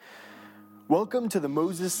Welcome to the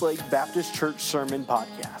Moses Lake Baptist Church Sermon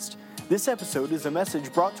Podcast. This episode is a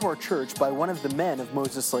message brought to our church by one of the men of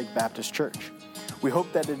Moses Lake Baptist Church. We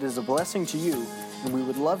hope that it is a blessing to you, and we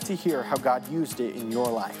would love to hear how God used it in your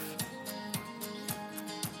life.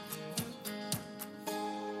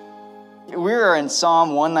 We are in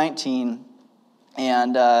Psalm 119,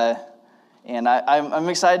 and I'm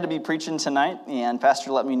excited to be preaching tonight. And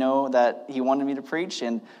Pastor let me know that he wanted me to preach,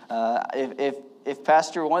 and if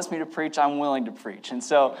Pastor wants me to preach, I'm willing to preach. And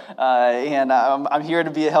so, I'm here to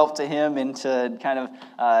be a help to him and to kind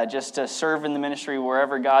of just to serve in the ministry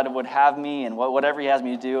wherever God would have me and whatever He has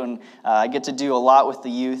me to do. And I get to do a lot with the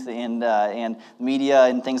youth and media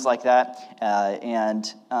and things like that.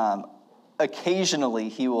 Occasionally,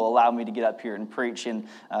 He will allow me to get up here and preach, and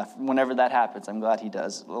whenever that happens, I'm glad He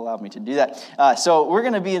does allow me to do that. So we're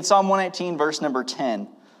going to be in Psalm 119, verse number 10.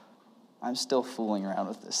 I'm still fooling around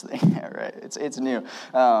with this thing. All right, it's new.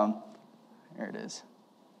 There it is,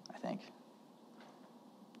 I think.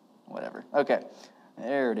 Whatever. Okay,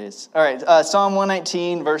 there it is. All right, Psalm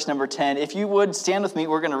 119, verse number 10. If you would stand with me,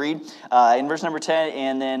 we're going to read in verse number 10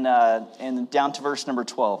 and then down to verse number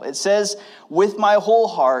 12. It says, "With my whole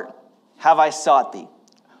heart have I sought thee.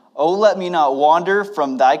 O let me not wander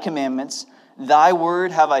from thy commandments. Thy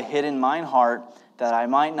word have I hid in mine heart, that I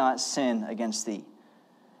might not sin against thee.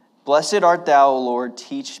 Blessed art thou, O Lord,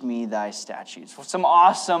 teach me thy statutes." Some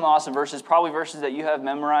awesome verses, probably verses that you have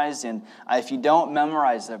memorized, and if you don't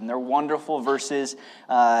memorize them, they're wonderful verses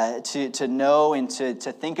to know and to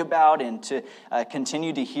think about and to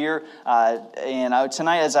continue to hear.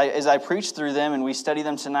 Tonight, as I preach through them and we study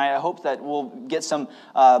them tonight, I hope that we'll get some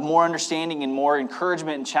more understanding and more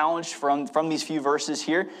encouragement and challenge from these few verses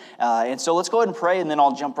here. And so let's go ahead and pray, and then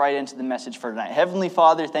I'll jump right into the message for tonight. Heavenly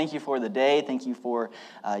Father, thank you for the day. Thank you for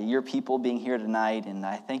your people being here tonight, and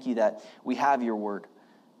I thank you that we have your word.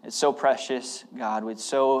 It's so precious, God. It's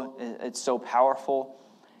so powerful,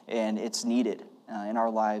 and it's needed in our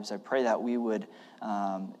lives. I pray that we would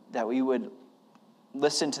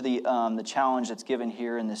listen to the challenge that's given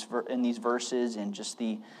here in these verses, and just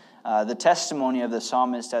the testimony of the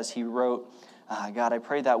psalmist as he wrote. God, I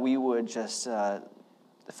pray that we would just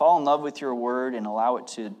fall in love with your word and allow it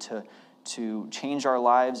to change our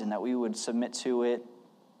lives, and that we would submit to it.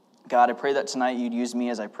 God, I pray that tonight you'd use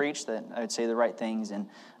me as I preach, that I would say the right things, and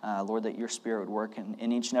Lord, that your Spirit would work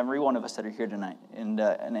in each and every one of us that are here tonight, and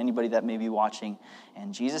anybody that may be watching.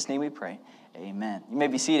 In Jesus' name we pray, amen. You may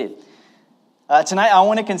be seated. Tonight I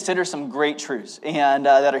want to consider some great truths and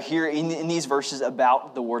that are here in these verses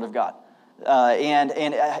about the Word of God and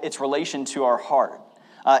its relation to our heart.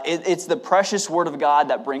 It's the precious Word of God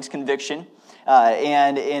that brings conviction,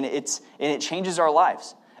 and it changes our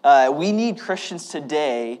lives. We need Christians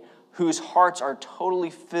today whose hearts are totally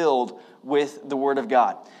filled with the Word of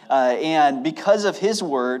God. And because of His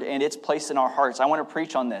Word and its place in our hearts, I want to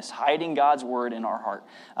preach on this, hiding God's Word in our heart.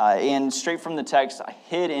 And straight from the text, I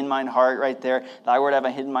hid in mine heart right there. Thy Word have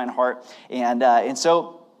I hid in mine heart. And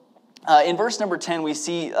so in verse number 10, we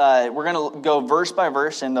see, we're going to go verse by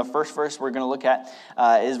verse, and the first verse we're going to look at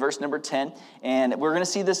is verse number 10. And we're going to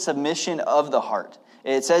see the submission of the heart.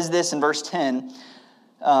 It says this in verse 10.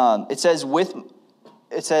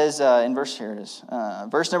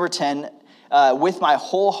 Verse number 10, "With my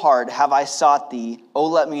whole heart have I sought thee, O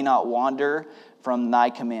let me not wander from thy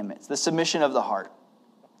commandments." The submission of the heart.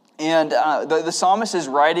 And the psalmist is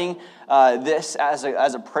writing this as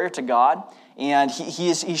a prayer to God, and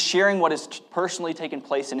he's sharing what has personally taken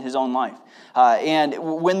place in his own life. And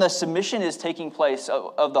when the submission is taking place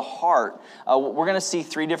of the heart, we're going to see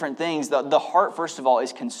three different things. The heart, first of all,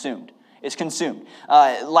 is consumed. It's consumed.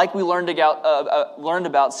 Like we learned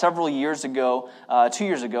about several years ago, 2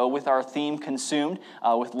 years ago, with our theme "Consumed,"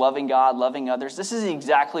 with loving God, loving others. This is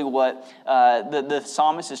exactly what the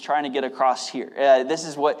psalmist is trying to get across here. This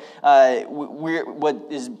is what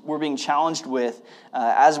we're being challenged with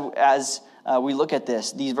as we look at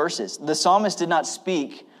these verses. The psalmist did not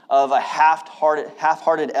speak of a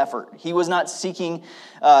half-hearted effort. He was not seeking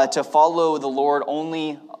to follow the Lord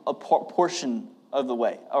only a portion of the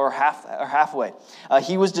way, or halfway.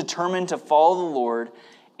 He was determined to follow the Lord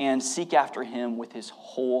and seek after Him with his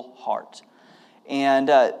whole heart. And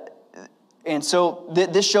so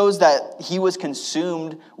this shows that he was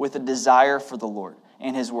consumed with a desire for the Lord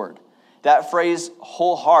and His Word. That phrase,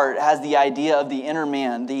 whole heart, has the idea of the inner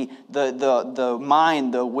man, the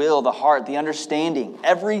mind, the will, the heart, the understanding,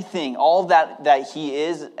 everything, all that he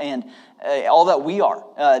is and all that we are.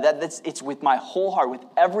 It's with my whole heart, with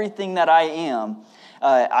everything that I am,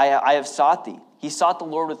 I have sought thee. He sought the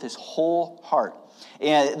Lord with his whole heart.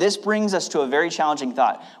 And this brings us to a very challenging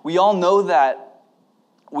thought. We all know that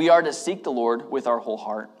We are to seek the Lord with our whole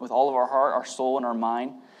heart, with all of our heart, our soul, and our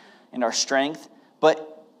mind, and our strength.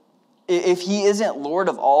 But if he isn't Lord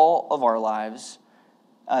of all of our lives,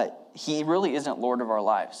 he really isn't Lord of our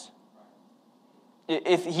lives.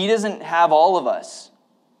 If he doesn't have all of us,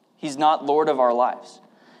 he's not Lord of our lives.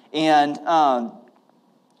 And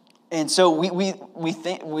so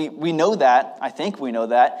we know that. I think we know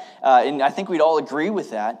that, and I think we'd all agree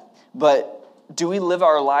with that. But do we live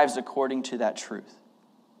our lives according to that truth?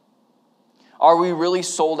 Are we really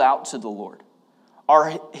sold out to the Lord?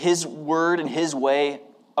 Are his word and his way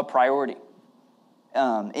a priority?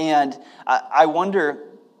 And I wonder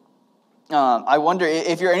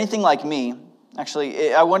if you're anything like me.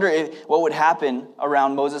 Actually, I wonder what would happen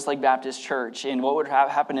around Moses Lake Baptist Church and what would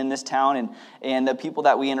happen in this town and the people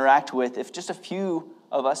that we interact with if just a few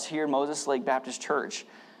of us here in Moses Lake Baptist Church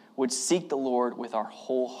would seek the Lord with our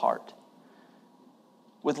whole heart,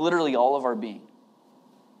 with literally all of our being.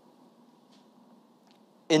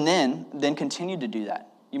 And then continue to do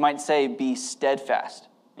that. You might say, be steadfast,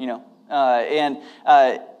 I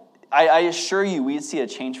assure you we'd see a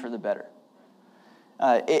change for the better.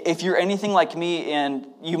 If you're anything like me, and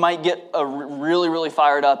you might get really, really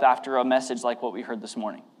fired up after a message like what we heard this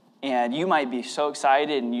morning. And you might be so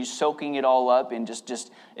excited and you soaking it all up and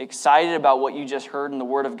just excited about what you just heard in the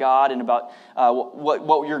Word of God and about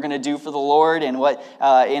what you're going to do for the Lord and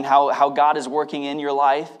and how God is working in your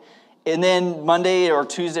life. And then Monday or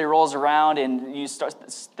Tuesday rolls around and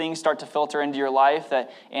things start to filter into your life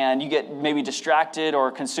and you get maybe distracted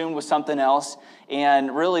or consumed with something else.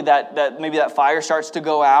 And really that maybe that fire starts to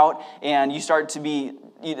go out and you start to be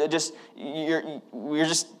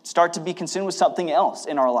start to be consumed with something else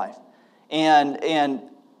in our life. And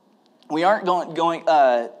we aren't going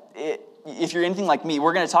if you're anything like me,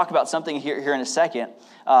 we're going to talk about something here in a second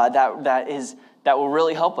that will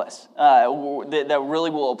really help us, that really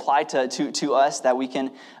will apply to us, that we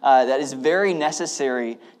can, that is very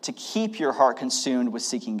necessary to keep your heart consumed with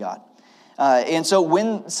seeking God. And so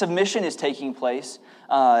when submission is taking place,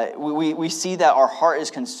 we see that our heart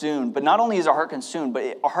is consumed. But not only is our heart consumed,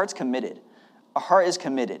 but our heart's committed. Our heart is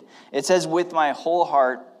committed. It says, with my whole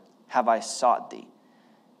heart have I sought thee.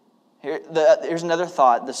 Here's another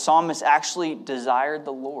thought. The psalmist actually desired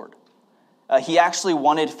the Lord. He actually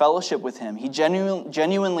wanted fellowship with him. He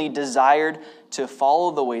genuinely desired to follow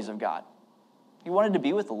the ways of God. He wanted to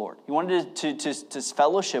be with the Lord. He wanted to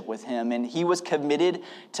fellowship with him, and he was committed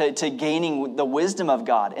to gaining the wisdom of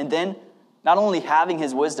God, and then not only having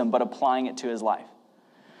his wisdom, but applying it to his life.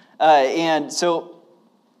 And so,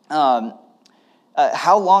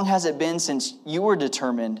 how long has it been since you were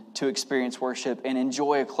determined to experience worship and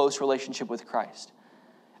enjoy a close relationship with Christ?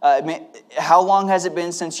 How long has it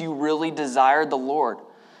been since you really desired the Lord?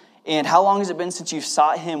 And how long has it been since you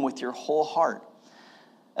sought him with your whole heart?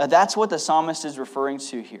 That's what the psalmist is referring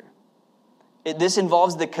to here. This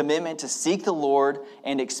involves the commitment to seek the Lord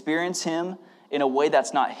and experience him in a way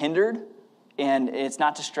that's not hindered and it's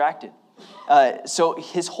not distracted. So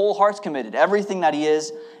his whole heart's committed. Everything that he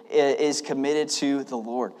is committed to the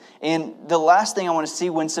Lord. And the last thing I want to see,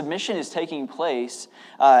 when submission is taking place,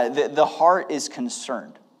 the heart is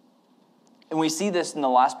concerned. And we see this in the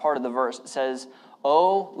last part of the verse. It says,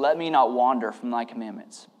 "Oh, let me not wander from thy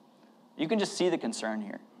commandments." You can just see the concern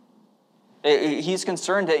here. He's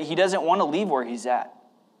concerned that he doesn't want to leave where he's at.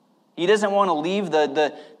 He doesn't want to leave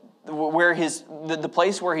the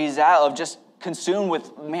place where he's at of just consumed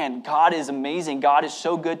with, man, God is amazing. God is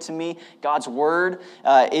so good to me. God's word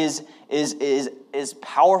is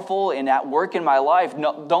powerful and at work in my life.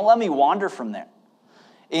 No, don't let me wander from there.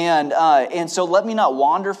 And so let me not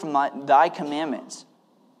wander from thy commandments.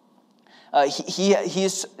 He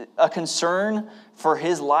is a concern for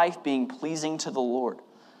his life being pleasing to the Lord.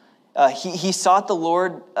 He sought the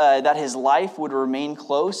Lord that his life would remain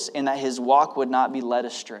close and that his walk would not be led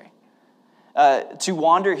astray. To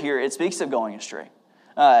wander here, it speaks of going astray.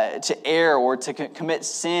 To err or to commit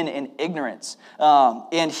sin in ignorance.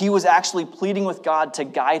 And he was actually pleading with God to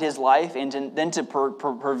guide his life and then to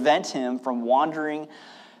prevent him from wandering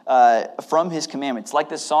from his commandments. Like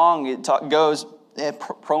this song goes,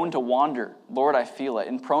 prone to wander, Lord, I feel it,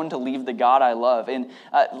 and prone to leave the God I love. And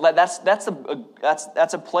that's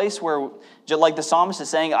a place where, like the psalmist is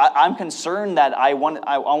saying, I'm concerned that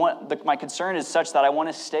my concern is such that I want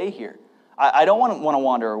to stay here. I don't want to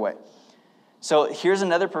wander away. So here's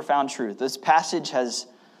another profound truth. This passage has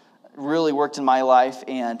really worked in my life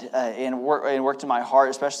and worked in my heart,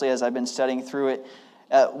 especially as I've been studying through it.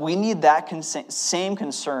 We need that same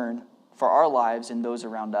concern for our lives and those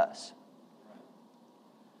around us.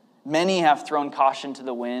 Many have thrown caution to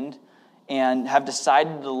the wind and have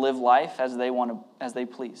decided to live life as they want as they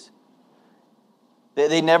please.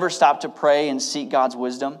 They never stop to pray and seek God's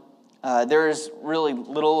wisdom. There is really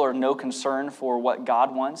little or no concern for what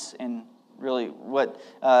God wants and really what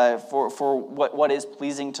is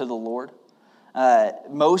pleasing to the Lord.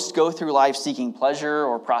 Most go through life seeking pleasure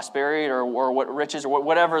or prosperity or what riches or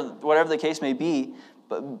whatever the case may be,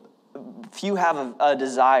 but few have a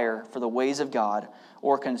desire for the ways of God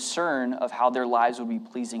or concern of how their lives would be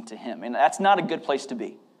pleasing to Him. And that's not a good place to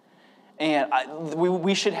be. And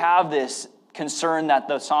we should have this concern that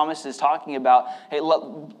the psalmist is talking about. Hey,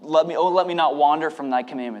 let me not wander from thy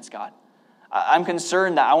commandments, God. I'm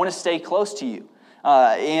concerned that I want to stay close to you.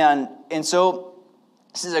 And so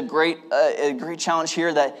this is a great challenge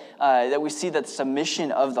here that we see that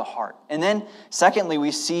submission of the heart. And then secondly,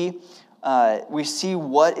 we see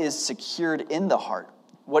what is secured in the heart.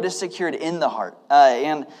 What is secured in the heart?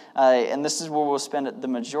 And this is where we'll spend the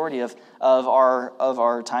majority of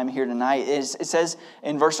our time here tonight. It says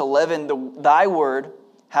in verse 11, thy word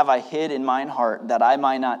have I hid in mine heart, that I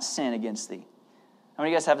might not sin against thee. How many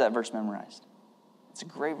of you guys have that verse memorized? It's a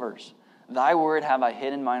great verse. Thy word have I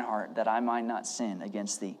hid in mine heart, that I might not sin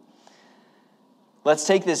against thee. Let's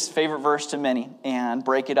take this favorite verse to many and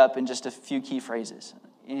break it up in just a few key phrases.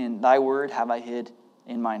 In thy word have I hid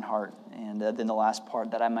in mine heart. And then the last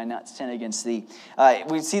part, that I might not sin against thee.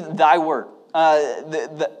 We see thy word.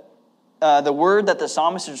 The word that the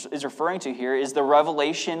psalmist is referring to here is the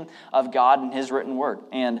revelation of God in His written word.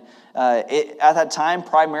 And at that time,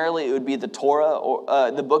 primarily it would be the Torah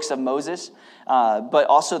or the books of Moses, but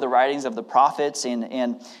also the writings of the prophets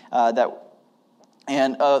that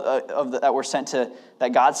were sent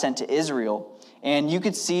that God sent to Israel. And you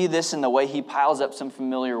could see this in the way he piles up some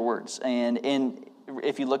familiar words. And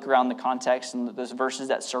if you look around the context and those verses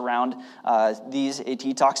that surround these,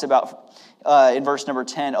 he talks about in verse number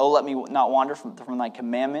 10, oh, let me not wander from thy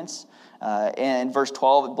commandments. And in verse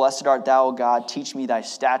 12, blessed art thou, O God, teach me thy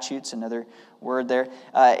statutes, another word there.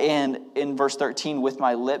 And in verse 13, with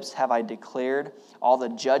my lips have I declared all the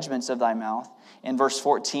judgments of thy mouth. In verse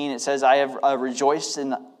 14, it says, I have rejoiced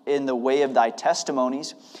in the way of thy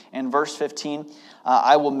testimonies. In verse 15,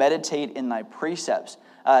 I will meditate in thy precepts.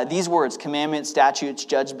 These words, commandments, statutes,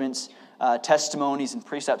 judgments, testimonies, and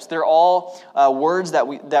precepts, they're all words that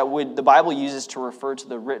the Bible uses to refer to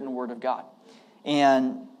the written word of God,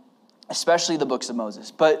 and especially the books of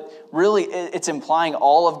Moses. But really, it's implying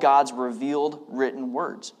all of God's revealed written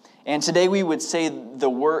words. And today we would say the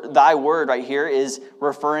word, thy word right here, is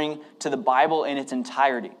referring to the Bible in its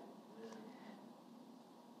entirety.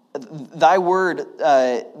 Thy word,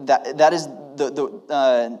 that is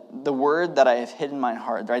the word that I have hidden in my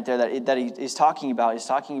heart, right there, that he is talking about. He's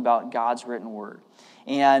talking about God's written word.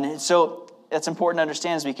 And so that's important to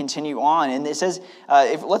understand as we continue on. And it says,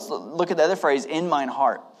 let's look at the other phrase, in mine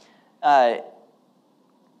heart.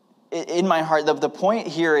 In my heart, the point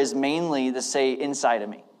here is mainly to say inside of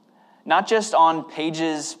me. Not just on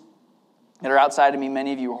pages that are outside of me.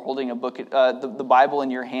 Many of you are holding a book, the Bible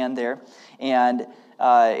in your hand there. And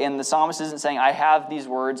the psalmist isn't saying, I have these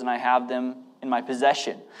words and I have them in my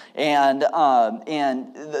possession. And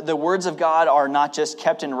the words of God are not just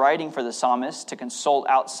kept in writing for the psalmist to consult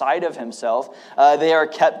outside of himself. They are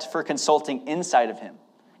kept for consulting inside of him,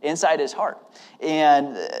 inside his heart.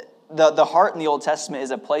 And the heart in the Old Testament is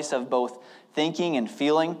a place of both thinking and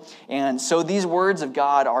feeling. And so these words of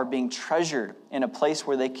God are being treasured in a place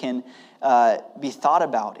where they can be thought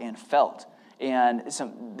about and felt. And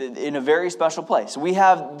in a very special place. We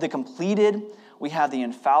have the completed, we have the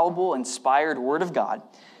infallible, inspired Word of God.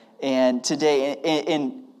 And today,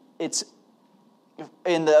 it's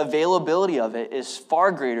in the availability of it is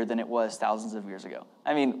far greater than it was thousands of years ago.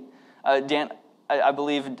 I mean, I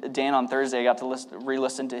believe Dan on Thursday, I got to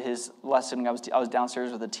re-listen to his lesson. I was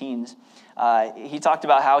downstairs with the teens. He talked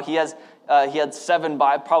about how he had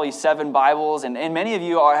probably seven Bibles, and many of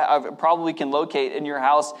you probably can locate in your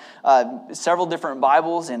house several different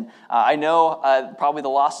Bibles. And I know probably the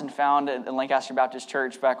Lost and Found in Lancaster Baptist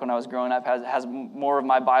Church back when I was growing up has more of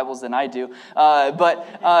my Bibles than I do.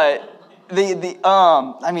 I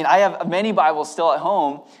have many Bibles still at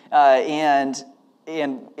home, and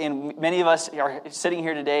many of us are sitting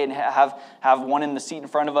here today and have one in the seat in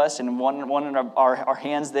front of us and one in our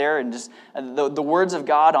hands there, and just the words of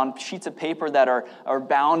God on sheets of paper that are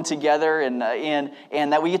bound together and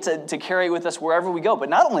that we get to carry with us wherever we go. But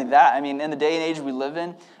not only that, I mean, in the day and age we live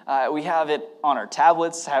in, we have it on our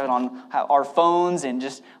tablets, have it on our phones, and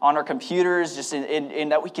just on our computers, just in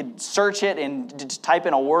that we could search it and just type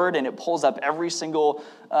in a word and it pulls up every single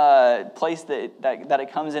place that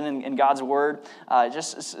it comes in God's Word.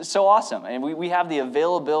 Just so awesome. And we have the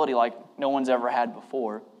availability like no one's ever had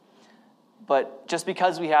before. But just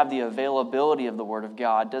because we have the availability of the Word of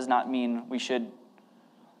God does not mean we should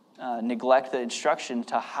neglect the instruction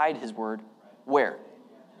to hide His Word. Where?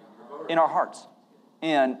 In our hearts.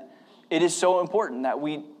 And it is so important that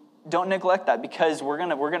we don't neglect that, because we're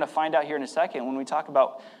gonna find out here in a second when we talk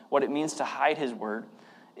about what it means to hide His Word.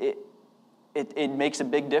 It makes a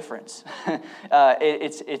big difference.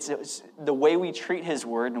 It's the way we treat His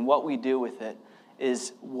Word and what we do with it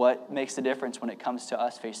is what makes the difference when it comes to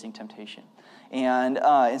us facing temptation. And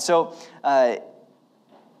so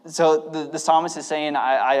the psalmist is saying,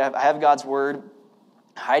 I have God's Word,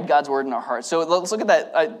 hide God's Word in our hearts. So let's look at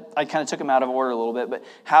that. I kind of took them out of order a little bit, but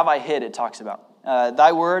have I hid, it talks about.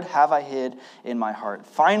 Thy word have I hid in my heart.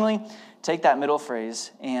 Finally, take that middle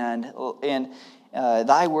phrase, and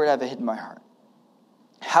thy word have I hid in my heart.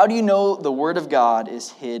 How do you know the Word of God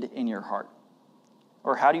is hid in your heart?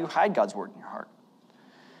 Or how do you hide God's Word in your heart?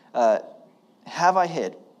 Have I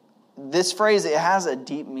hid? This phrase, it has a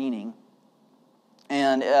deep meaning.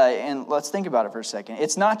 And let's think about it for a second.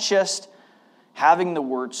 It's not just having the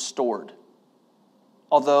Word stored,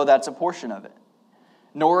 although that's a portion of it.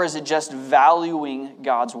 Nor is it just valuing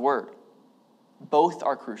God's Word. Both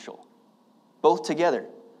are crucial. Both together.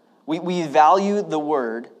 We value the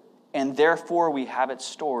Word, and therefore we have it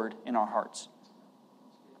stored in our hearts.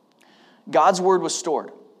 God's Word was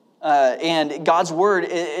stored. And God's Word,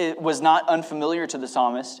 it was not unfamiliar to the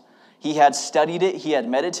psalmist. He had studied it. He had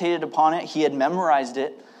meditated upon it. He had memorized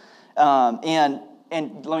it. And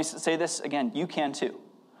let me say this again. You can too.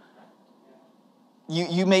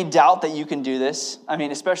 You may doubt that you can do this. I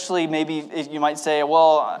mean, especially maybe if you might say,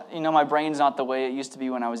 well, my brain's not the way it used to be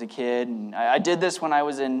when I was a kid. And I did this when I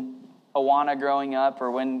was in Awana growing up,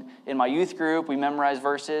 or when in my youth group we memorized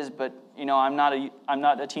verses, but I'm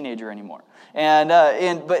not a teenager anymore.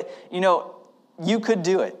 But you could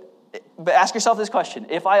do it. But ask yourself this question: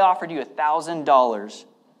 if I offered you $1,000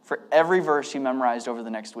 for every verse you memorized over the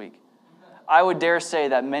next week, I would dare say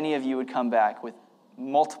that many of you would come back with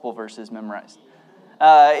multiple verses memorized.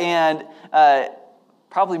 And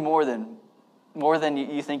probably more than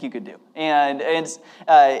you think you could do.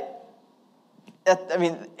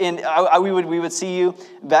 We would see you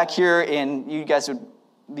back here, and you guys would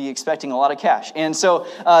be expecting a lot of cash. And so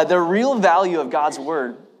the real value of God's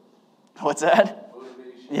Word, what's that?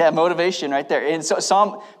 Motivation. Yeah, motivation right there. And so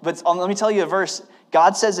let me tell you a verse.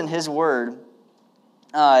 God says in His Word,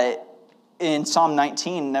 in Psalm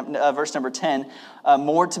 19, verse number 10,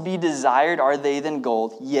 more to be desired are they than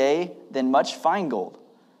gold, yea, than much fine gold.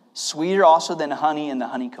 Sweeter also than honey in the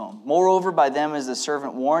honeycomb. Moreover, by them is the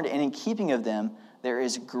servant warned, and in keeping of them there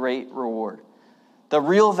is great reward. The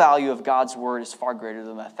real value of God's Word is far greater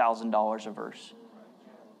than $1,000 a verse.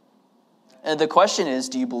 And the question is,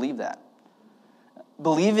 do you believe that?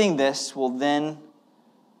 Believing this will then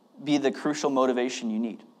be the crucial motivation you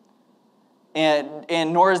need.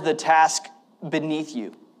 And nor is the task beneath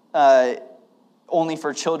you, only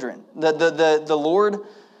for children. The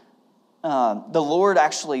Lord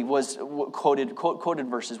actually was quoted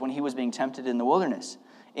verses when He was being tempted in the wilderness,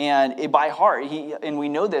 and by heart. And we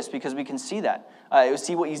know this because we can see that.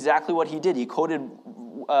 See exactly what He did. He quoted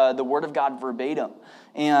the Word of God verbatim,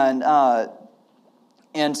 and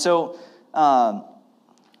so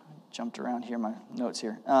jumped around here my notes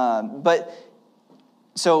here, but.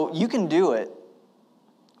 So you can do it,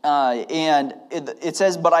 and it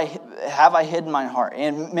says, but I hid in my heart.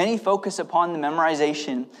 And many focus upon the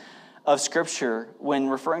memorization of Scripture when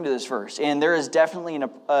referring to this verse, and there is definitely an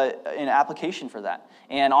application for that.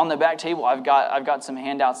 And on the back table, I've got some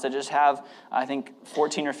handouts that just have, I think,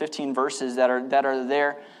 14 or 15 verses that are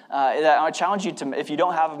there. That I challenge you to, if you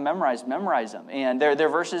don't have them memorized, memorize them. And they're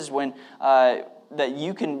verses when. That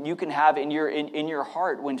you can have in your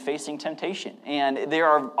heart when facing temptation, and there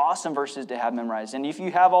are awesome verses to have memorized. And if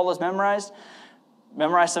you have all those memorized,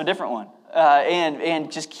 memorize a different one,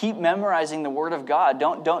 and just keep memorizing the Word of God.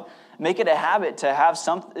 Don't make it a habit to have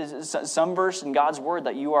some verse in God's Word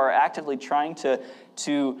that you are actively trying to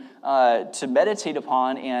meditate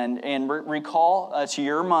upon and recall to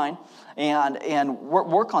your mind, and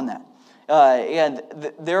work on that.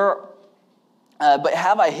 But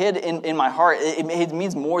have I hid in my heart, it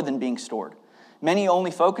means more than being stored. Many only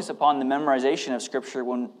focus upon the memorization of Scripture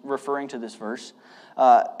when referring to this verse,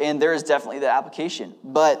 and there is definitely the application.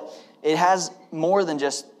 But it has more than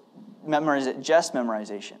just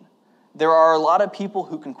memorization. There are a lot of people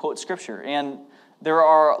who can quote Scripture, and there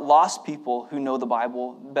are lost people who know the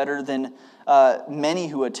Bible better than many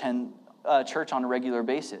who attend church on a regular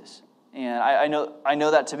basis. And I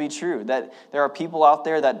know that to be true, that there are people out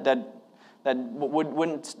there that that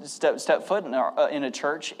wouldn't step foot in a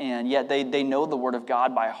church, and yet they know the Word of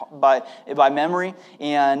God by memory.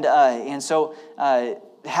 And so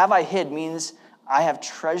have I hid means I have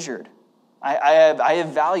treasured. I have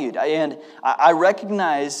valued, and I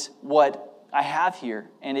recognize what I have here,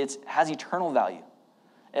 and it has eternal value.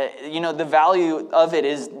 The value of it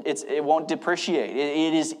is it won't depreciate.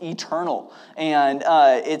 It is eternal, and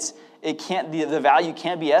the value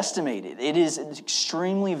can't be estimated. It is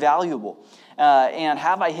extremely valuable. And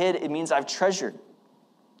have I hid? It means I've treasured.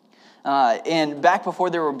 And back before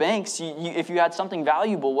there were banks, if you had something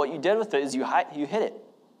valuable, what you did with it is you hid it.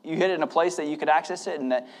 You hid it in a place that you could access it,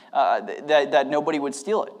 and that nobody would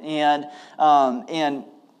steal it. And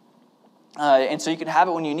so you could have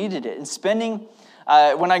it when you needed it. And spending.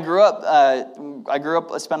 When I grew up,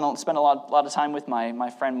 spent a lot of time with my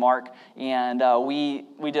friend Mark, and we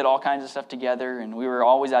did all kinds of stuff together, and we were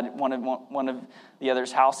always at one of the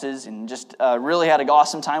other's houses, and just really had an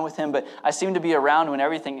awesome time with him. But I seemed to be around when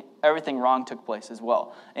everything wrong took place as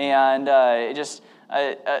well, and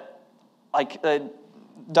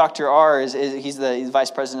Dr. R he's the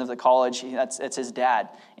vice president of the college. That's his dad,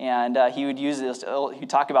 and he would use this. He'd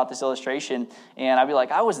talk about this illustration, and I'd be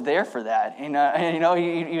like, I was there for that. And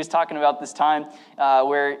he was talking about this time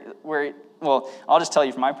where. Well, I'll just tell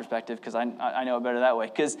you from my perspective because I know it better that way.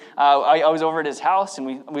 Because I was over at his house,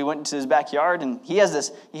 and we went into his backyard, and he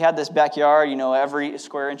had this backyard. Every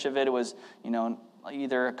square inch of it was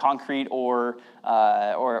either concrete or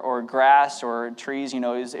grass or trees.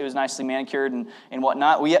 It was nicely manicured and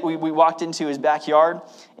whatnot. We walked into his backyard,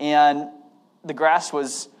 and the grass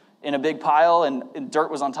was in a big pile, and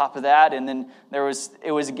dirt was on top of that, and then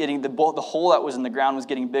the hole that was in the ground was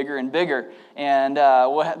getting bigger and bigger, and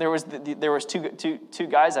there was two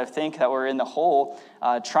guys, I think, that were in the hole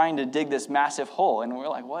trying to dig this massive hole, and we were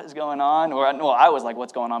like, what is going on? I was like,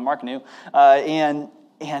 what's going on? Mark knew, and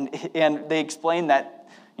they explained that,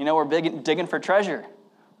 we're digging for treasure.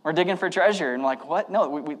 We're digging for treasure. And like, what? No,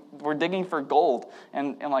 we're digging for gold.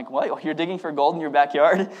 And I'm like, what? You're digging for gold in your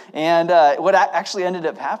backyard? And what actually ended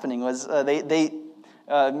up happening was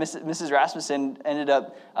Mrs. Rasmussen ended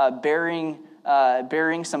up burying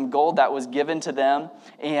some gold that was given to them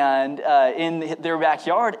and in their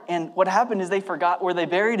backyard. And what happened is they forgot where they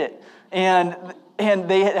buried it. And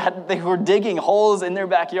they were digging holes in their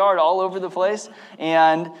backyard all over the place.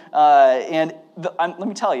 And let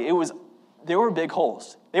me tell you, there were big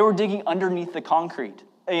holes. They were digging underneath the concrete.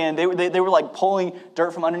 And they were like pulling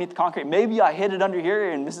dirt from underneath the concrete. Maybe I hid it under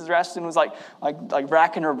here. And Mrs. Rasmussen was like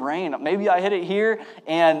racking her brain. Maybe I hid it here.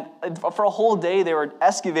 And for a whole day, they were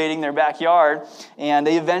excavating their backyard. And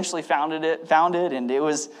they eventually found it. And it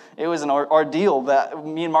was an ordeal. But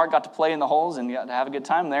me and Mark got to play in the holes and got to have a good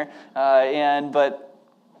time there. But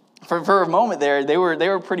for a moment there, they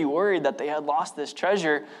were pretty worried that they had lost this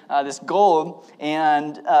treasure, this gold.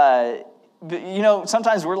 And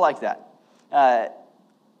sometimes we're like that.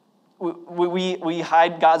 We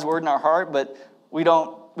hide God's word in our heart, but we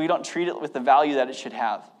don't treat it with the value that it should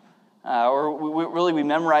have. We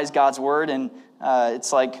memorize God's word, and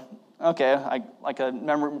it's like, okay, I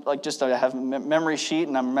have a memory sheet,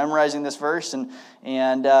 and I'm memorizing this verse, and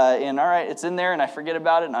all right, it's in there, and I forget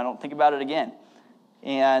about it, and I don't think about it again.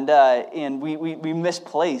 And we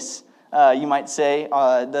misplace, you might say,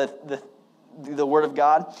 the word of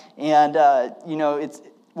God, and it's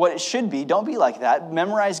what it should be. Don't be like that.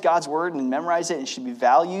 Memorize God's word and memorize it. It should be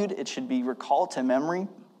valued. It should be recalled to memory.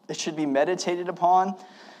 It should be meditated upon.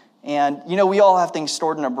 And we all have things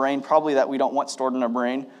stored in our brain, probably that we don't want stored in our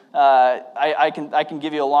brain. I can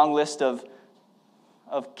give you a long list of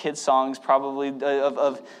kids songs, probably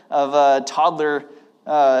of toddler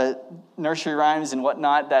nursery rhymes and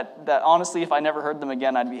whatnot that honestly, if I never heard them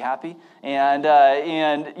again, I'd be happy. And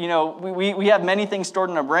we have many things stored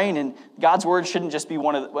in our brain, and God's word shouldn't just be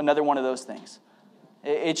another one of those things.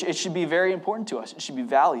 It should be very important to us. It should be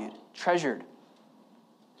valued, treasured.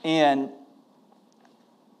 And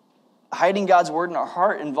hiding God's word in our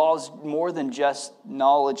heart involves more than just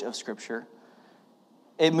knowledge of Scripture.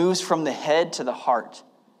 It moves from the head to the heart.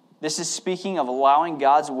 This is speaking of allowing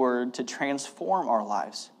God's word to transform our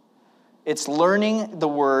lives. It's learning the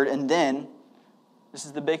word and then, this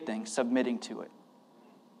is the big thing, submitting to it.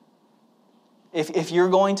 If you're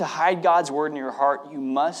going to hide God's word in your heart, you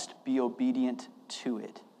must be obedient to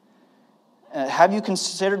it. Have you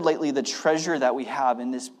considered lately the treasure that we have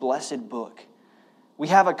in this blessed book? We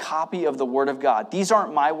have a copy of the Word of God. These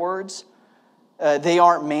aren't my words. They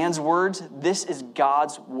aren't man's words. This is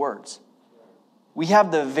God's words. We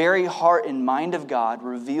have the very heart and mind of God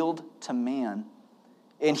revealed to man.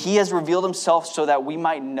 And He has revealed Himself so that we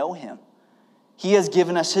might know Him. He has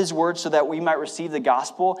given us his word so that we might receive the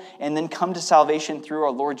gospel and then come to salvation through our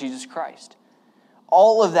Lord Jesus Christ.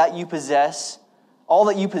 All that you possess,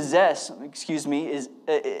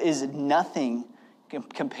 is nothing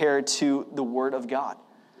compared to the word of God.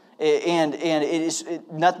 And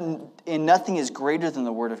nothing is greater than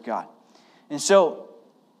the word of God. And so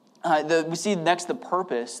we see next the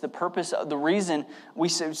purpose. The reason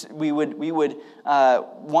we would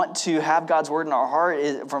want to have God's word in our heart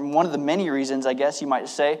is, from one of the many reasons, I guess you might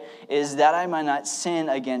say, is that I might not sin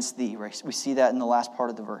against thee. Right? We see that in the last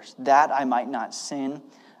part of the verse. That I might not sin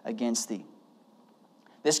against thee.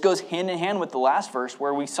 This goes hand in hand with the last verse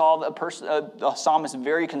where we saw a psalmist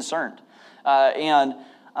very concerned and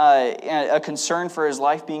a concern for his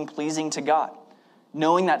life being pleasing to God,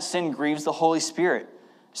 knowing that sin grieves the Holy Spirit.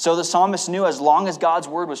 So the psalmist knew as long as God's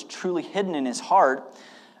word was truly hidden in his heart,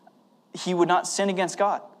 he would not sin against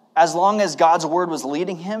God. As long as God's word was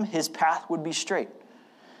leading him, his path would be straight.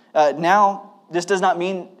 Now, this does not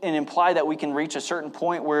mean and imply that we can reach a certain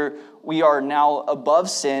point where we are now above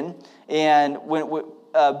sin.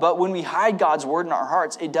 But when we hide God's word in our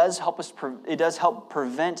hearts, it does help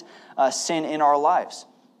prevent sin in our lives.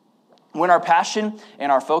 When our passion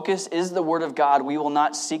and our focus is the word of God, we will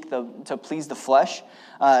not seek to please the flesh.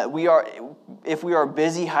 If we are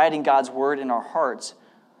busy hiding God's word in our hearts,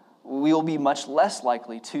 we will be much less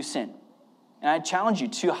likely to sin. And I challenge you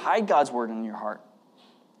to hide God's word in your heart.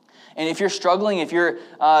 And if you're struggling, if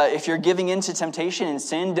you're giving in to temptation and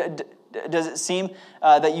sin, does it seem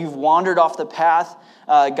that you've wandered off the path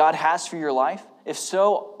God has for your life? If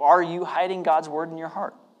so, are you hiding God's word in your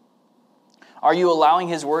heart? Are you allowing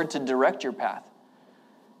his word to direct your path?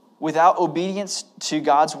 Without obedience to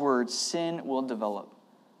God's word, sin will develop.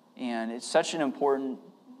 And it's such an important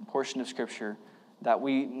portion of Scripture that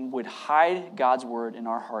we would hide God's word in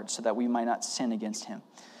our hearts so that we might not sin against him.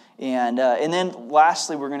 And then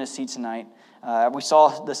lastly, we're going to see tonight, we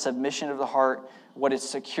saw the submission of the heart, what is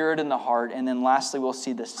secured in the heart, and then lastly, we'll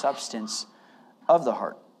see the substance of the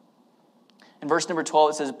heart. In verse number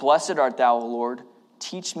 12, it says, "Blessed art thou, O Lord,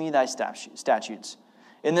 teach me thy statutes."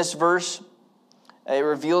 In this verse, it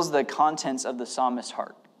reveals the contents of the psalmist's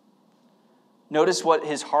heart. Notice what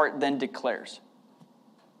his heart then declares.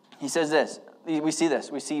 He says this. We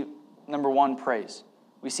see, number one, praise.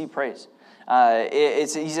 We see praise.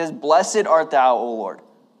 He says, "Blessed art thou, O Lord.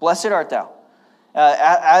 Blessed art thou."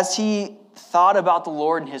 As he thought about the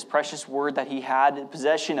Lord and his precious word that he had in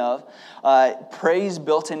possession of, praise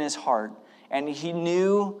built in his heart. And he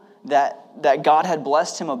knew that God had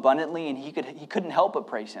blessed him abundantly, and he couldn't help but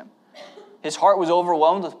praise him. His heart was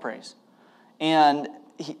overwhelmed with praise. And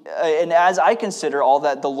as I consider all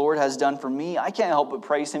that the Lord has done for me, I can't help but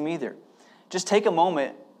praise him either. Just take a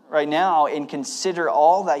moment right now and consider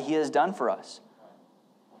all that he has done for us.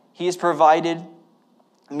 He has provided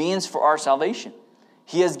means for our salvation.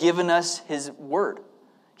 He has given us his word.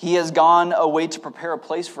 He has gone away to prepare a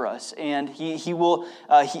place for us, and we will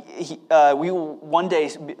one day,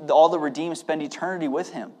 all the redeemed, spend eternity with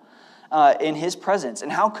him in his presence.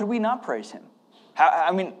 And how could we not praise him?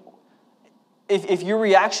 If your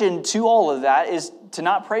reaction to all of that is to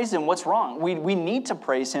not praise him, what's wrong? We need to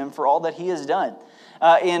praise him for all that he has done.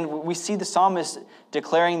 And we see the psalmist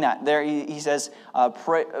declaring that. There he says,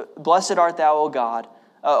 "Blessed art thou, O God,"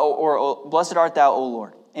 or "Blessed art thou, O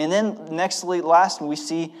Lord." And then last, we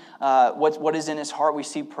see what is in his heart. We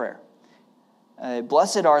see prayer.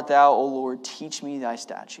 "Blessed art thou, O Lord, teach me thy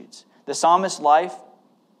statutes." The psalmist's life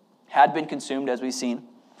had been consumed, as we've seen,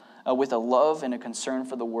 with a love and a concern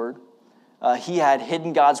for the word. He had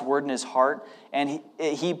hidden God's word in his heart, and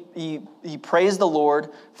he praised the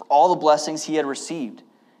Lord for all the blessings he had received.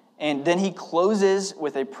 And then he closes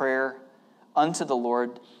with a prayer unto the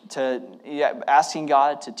Lord, asking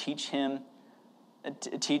God to teach him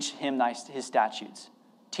his statutes.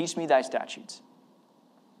 Teach me thy statutes.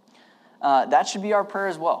 That should be our prayer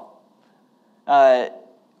as well.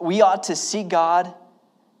 We ought to seek God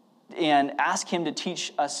and ask him to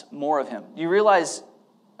teach us more of him. Do you realize,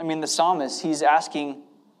 the psalmist, he's asking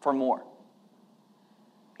for more.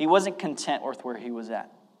 He wasn't content with where he was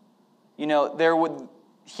at.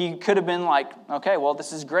 He could have been like, okay, well,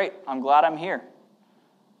 this is great. I'm glad I'm here.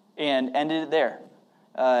 And ended it there.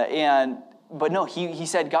 But no, he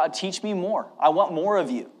said, God, teach me more. I want more of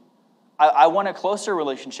you. I want a closer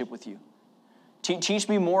relationship with you. Teach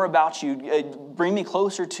me more about you. Bring me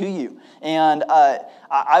closer to you. And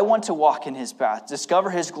I want to walk in his path. Discover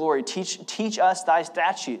his glory. Teach us thy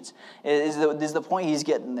statutes is the point he's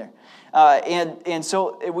getting there. And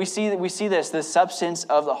so we see this. The substance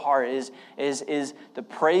of the heart is the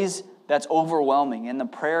praise that's overwhelming, and the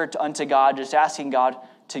prayer unto God, just asking God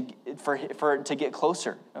to get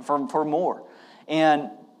closer, for more.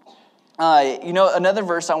 And another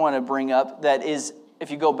verse I want to bring up that is,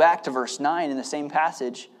 if you go back to verse 9 in the same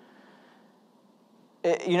passage,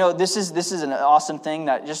 this is an awesome thing,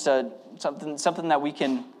 that just something that we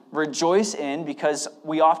can rejoice in, because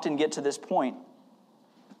we often get to this point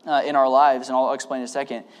in our lives, and I'll explain in a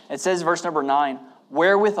second. It says, verse number 9,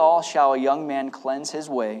 "Wherewithal shall a young man cleanse his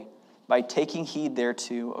way? By taking heed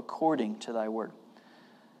thereto according to thy word."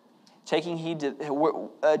 Taking heed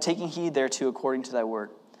thereto according to thy word.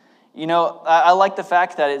 I like the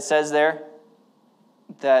fact that it says there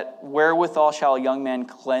that wherewithal shall a young man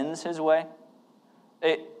cleanse his way.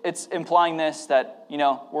 It's implying this, that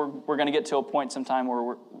we're going to get to a point sometime where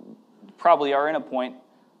we probably are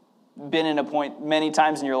been in a point many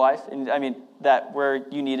times in your life, and that where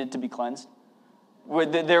you needed to be cleansed.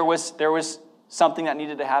 There was something that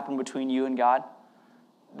needed to happen between you and God,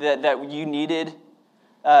 that you needed.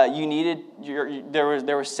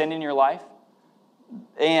 There was sin in your life,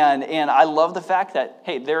 and I love the fact that,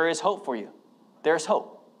 hey, there is hope for you. There's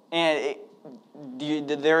hope, and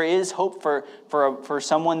there is hope for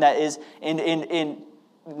someone that is in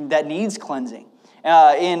that needs cleansing. Me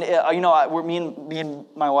and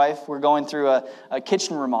my wife, we're going through a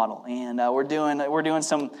kitchen remodel, and we're doing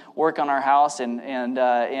some work on our house, and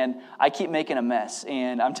I keep making a mess,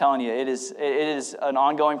 and I'm telling you, it is an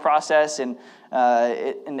ongoing process, and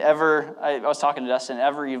I was talking to Dustin,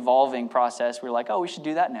 ever evolving process. We're like, oh, we should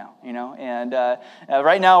do that now, and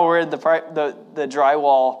right now we're in the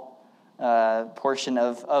drywall portion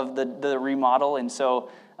of the remodel, and so.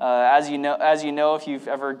 As you know, if you've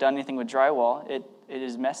ever done anything with drywall, it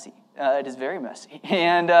is messy. It is very messy,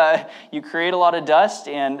 and you create a lot of dust.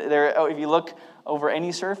 And if you look over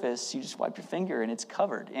any surface, you just wipe your finger and it's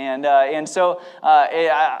covered. And so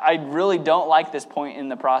I really don't like this point in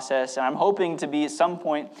the process, and I'm hoping to be at some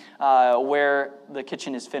point where the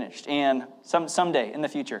kitchen is finished, and someday in the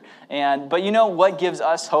future. But what gives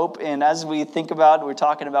us hope? And as we think about, we're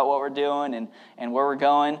talking about what we're doing and where we're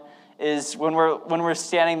going, is when we're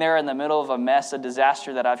standing there in the middle of a mess, a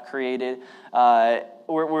disaster that I've created.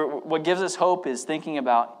 What gives us hope is thinking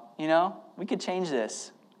about, we could change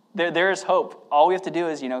this. There is hope. All we have to do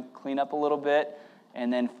is, clean up a little bit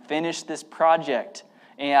and then finish this project.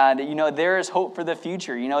 And there is hope for the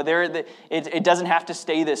future. It doesn't have to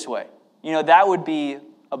stay this way. That would be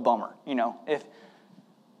a bummer.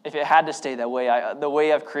 If it had to stay that way, the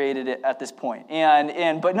way I've created it at this point.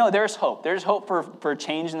 But no, there's hope. There's hope for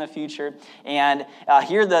change in the future. And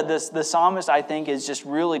here the psalmist, I think, is just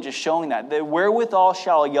really just showing that. Wherewithal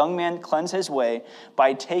shall a young man cleanse his way?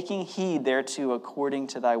 By taking heed thereto according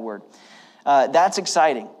to thy word. That's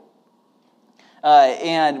exciting.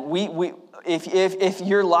 And if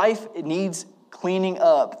your life needs cleaning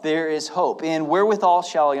up, there is hope. And wherewithal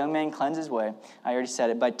shall a young man cleanse his way? I already said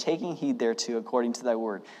it. By taking heed thereto according to thy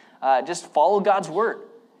word. Just follow God's word.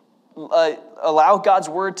 Allow God's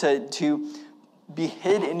word to be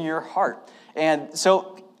hid in your heart. And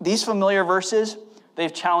so these familiar verses,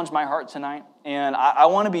 they've challenged my heart tonight. And I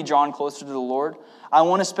want to be drawn closer to the Lord. I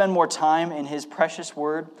want to spend more time in his precious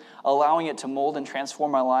word, allowing it to mold and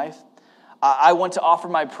transform my life. I want to offer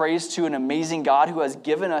my praise to an amazing God who has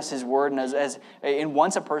given us his word and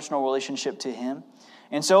wants a personal relationship to him.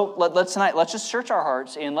 And so let's just search our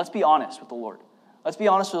hearts and let's be honest with the Lord. Let's be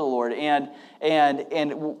honest with the Lord. And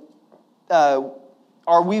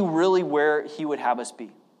are we really where he would have us be?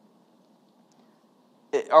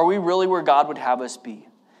 Are we really where God would have us be?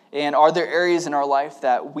 And are there areas in our life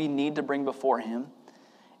that we need to bring before him?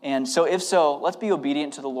 And so if so, let's be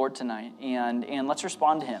obedient to the Lord tonight and let's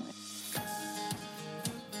respond to him.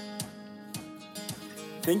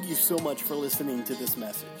 Thank you so much for listening to this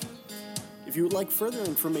message. If you would like further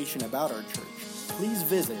information about our church, please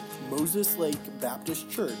visit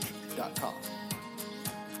MosesLakeBaptistChurch.com.